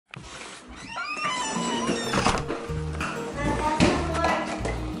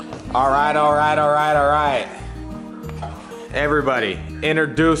All right, all right, all right, all right. Everybody,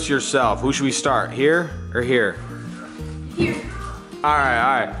 introduce yourself. Who should we start? Here or here? Here. All right,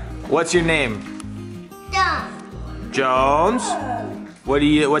 all right. What's your name? Jones. Jones.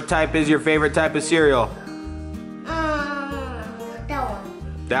 What type is your favorite type of cereal? That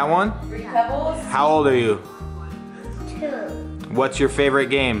one. That one? Three Pebbles. How old are you? 2. What's your favorite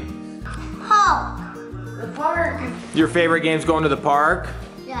game? Park. The park. Your favorite game's going to the park?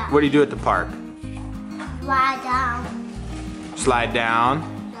 Yeah. What do you do at the park? Lie down. Slide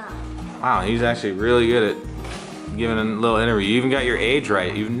down. Yeah. Wow, he's actually really good at giving a little interview. You even got your age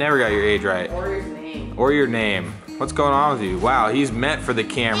right. You've never got your age right. Or your name. Or your name. What's going on with you? Wow, he's meant for the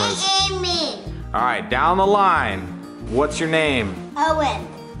cameras. Amy. All right, down the line. What's your name? Owen.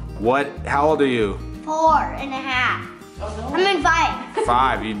 How old are you? 4.5. Oh, no. I'm in 5.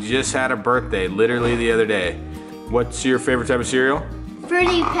 5. You just had a birthday, literally the other day. What's your favorite type of cereal?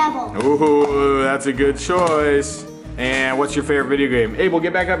 Fruity Pebbles. Ooh, that's a good choice. And what's your favorite video game? Abel,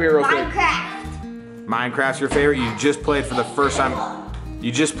 get back up here real quick. Minecraft. Minecraft's your favorite? You just played for the first time.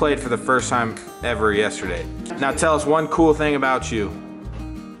 You just played for the first time ever yesterday. Now tell us one cool thing about you.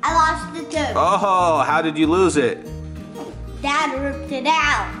 I lost the tooth. Oh, how did you lose it? Dad ripped it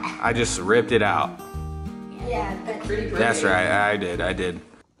out. I just ripped it out. Yeah, Pretty pretty. That's right, I did.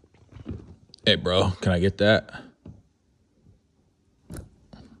 Hey bro, can I get that?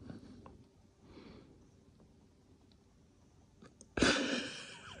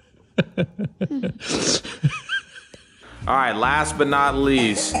 All right, last but not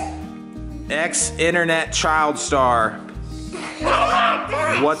least, ex-internet child star.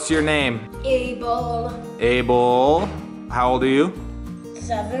 What's your name? Abel. Abel. How old are you?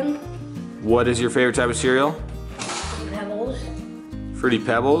 7. What is your favorite type of cereal? Pebbles. Fruity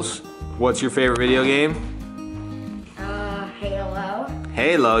Pebbles. What's your favorite video game? Halo.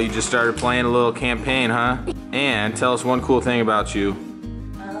 Halo, you just started playing a little campaign, huh? And tell us one cool thing about you.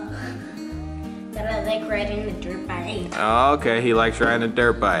 That I like riding the dirt bike. Okay, he likes riding a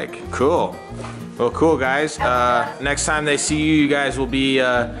dirt bike. Cool. Well, cool, guys. Next time they see you, you guys will be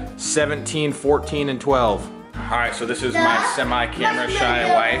 17, 14, and 12. All right, so this is my semi-camera shy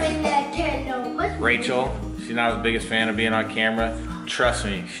wife, Rachel. She's not the biggest fan of being on camera. Trust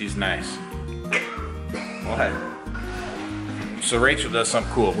me, she's nice. What? So Rachel does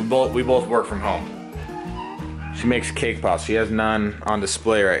something cool. We both work from home. She makes cake pops. She has none on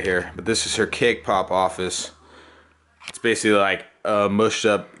display right here, but this is her cake pop office. It's basically like a mushed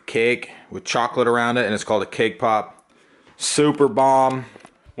up cake with chocolate around it, and it's called a cake pop. Super bomb.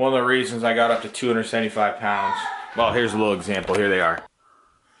 One of the reasons I got up to 275 pounds. Well, here's a little example. Here they are.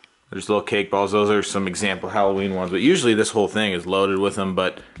 There's little cake balls. Those are some example Halloween ones, but usually this whole thing is loaded with them,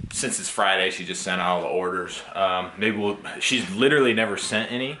 but since it's Friday, she just sent out all the orders. She's literally never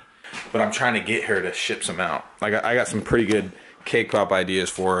sent any, but I'm trying to get her to ship some out. I got some pretty good cake pop ideas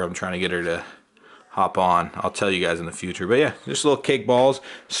for her. I'm trying to get her to hop on. I'll tell you guys in the future. But yeah, just little cake balls.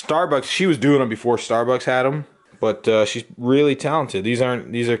 Starbucks, she was doing them before Starbucks had them, but she's really talented. These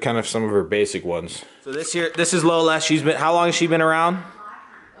are kind of some of her basic ones. So this is Lola. How long has she been around?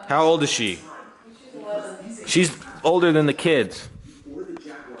 How old is she? She's older than the kids.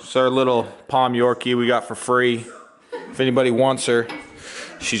 It's our little Palm Yorkie we got for free. If anybody wants her,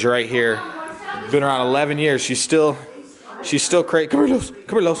 she's right here. Been around 11 years. She's still crazy. Come here, Los.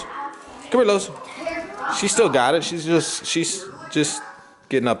 Come here, Los. Come here, Los. She still got it. She's just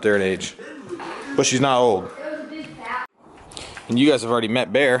getting up there in age, but she's not old. And you guys have already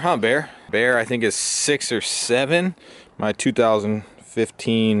met Bear, huh, Bear? Bear, I think, is 6 or 7. My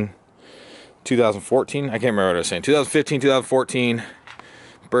 2015, 2014. I can't remember what I was saying. 2015, 2014.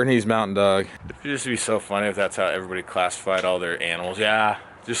 Bernese Mountain Dog. It'd just be so funny if that's how everybody classified all their animals. Yeah,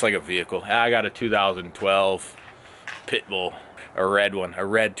 just like a vehicle. Yeah, I got a 2012 Pit Bull. A red one. A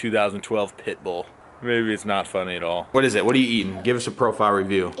red 2012 Pit Bull. Maybe it's not funny at all. What is it? What are you eating? Give us a profile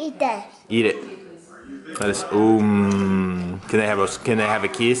review. Eat that. Eat it. That is, Can they have a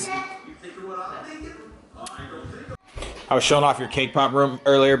kiss? I was showing off your cake pop room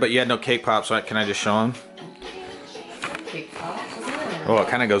earlier, but you had no cake pop, so can I just show them? Cake pop. Oh, it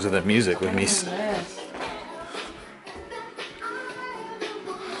kind of goes with the music with me. So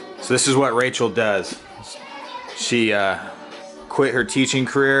this is what Rachel does. She quit her teaching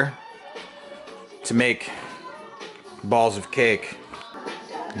career to make balls of cake.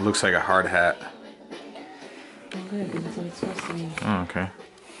 It looks like a hard hat. Oh, okay.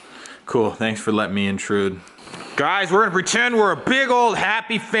 Cool, thanks for letting me intrude. Guys, we're gonna pretend we're a big old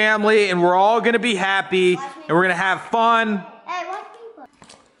happy family and we're all gonna be happy and we're gonna have fun. Hey, what people?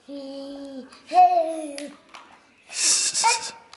 Hey.